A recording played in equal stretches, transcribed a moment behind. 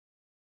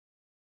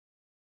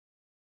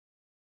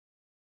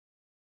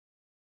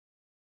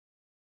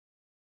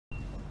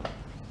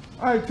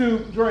All right,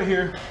 tubes right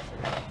here.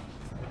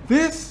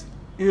 This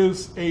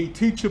is a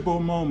teachable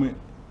moment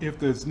if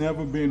there's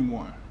never been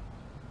one.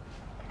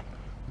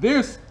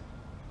 This,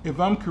 if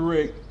I'm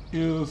correct,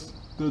 is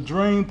the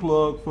drain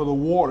plug for the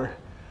water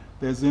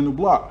that's in the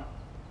block.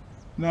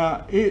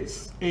 Now,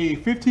 it's a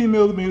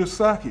 15mm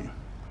socket,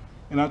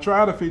 and I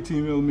tried a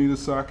 15mm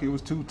socket. It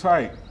was too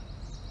tight,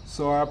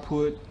 so I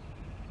put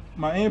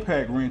my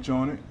impact wrench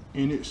on it,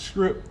 and it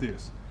stripped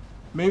this.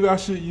 Maybe I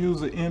should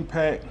use an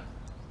impact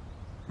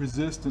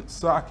resistant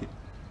socket,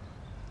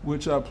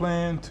 which I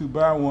plan to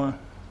buy one.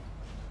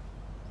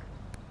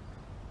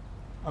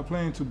 I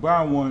plan to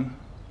buy one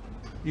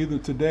either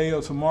today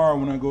or tomorrow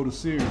when I go to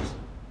Sears.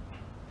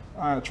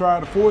 I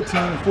tried a 14,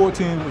 and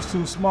 14 was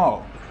too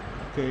small.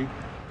 Okay,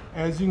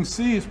 as you can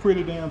see, it's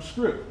pretty damn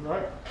stripped,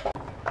 right?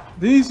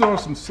 These are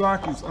some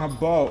sockets I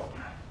bought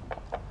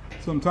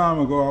some time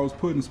ago. I was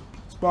putting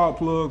spark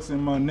plugs in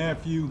my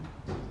nephew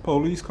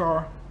police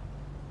car,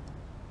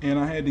 and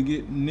I had to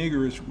get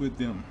niggerish with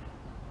them.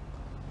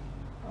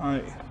 All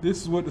right,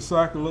 this is what the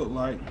socket looked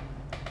like.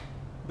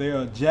 They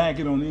are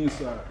jagged on the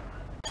inside.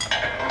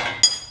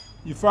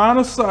 You find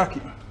a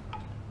socket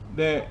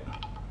that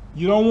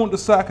you don't want the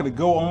socket to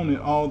go on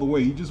it all the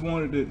way. You just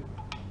want it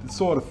to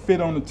sort of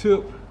fit on the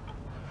tip.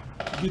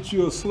 Get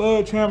you a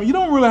sludge hammer. You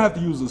don't really have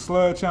to use a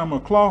sludge hammer. A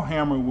claw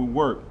hammer would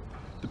work.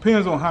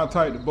 Depends on how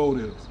tight the bolt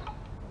is.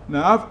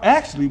 Now, I've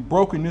actually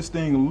broken this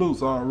thing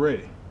loose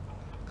already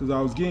because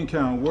I was getting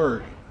kind of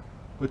worried.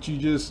 But you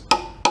just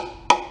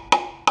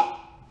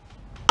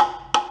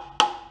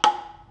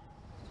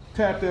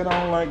tap that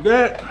on like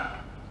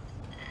that.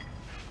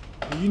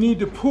 And you need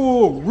to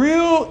pull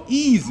real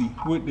easy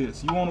with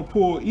this. You want to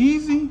pull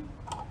easy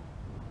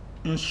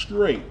and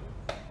straight.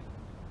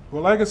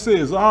 Well, like I said,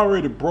 it's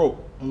already broke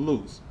or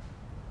loose.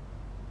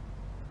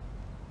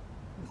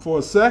 For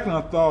a second, I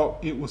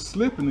thought it was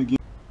slipping again.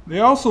 They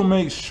also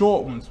make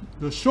short ones.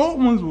 The short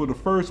ones were the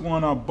first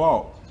one I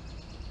bought.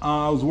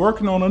 I was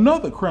working on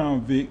another Crown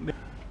Vic.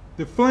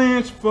 The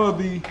flange for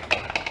the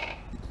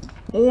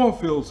oil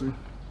filter,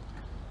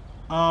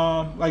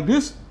 like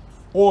this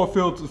oil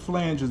filter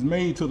flange is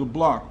made to the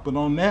block, but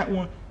on that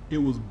one, it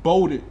was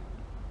bolted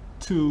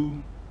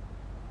to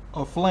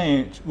a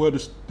flange where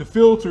the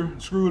filter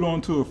screwed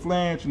onto a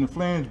flange and the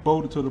flange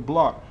bolted to the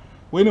block.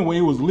 Well, anyway,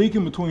 it was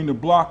leaking between the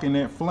block and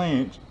that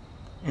flange,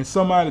 and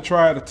somebody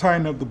tried to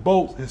tighten up the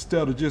bolts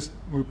instead of just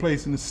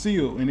replacing the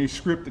seal, and they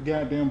stripped the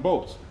goddamn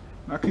bolts.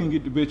 I couldn't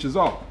get the bitches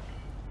off.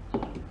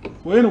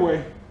 Well,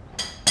 anyway,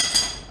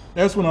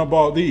 that's when I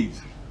bought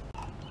these.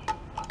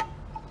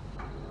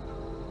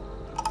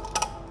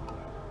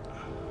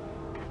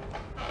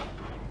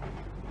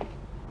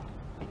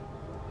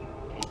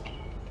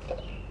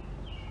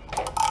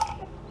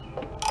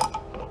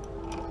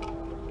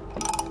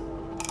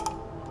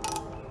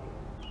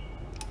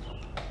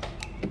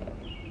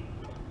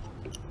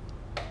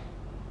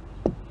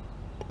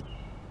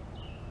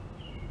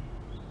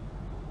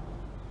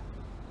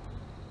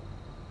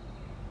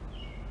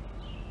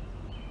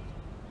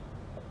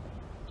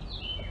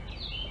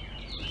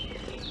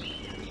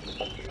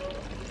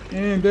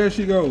 And there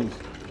she goes.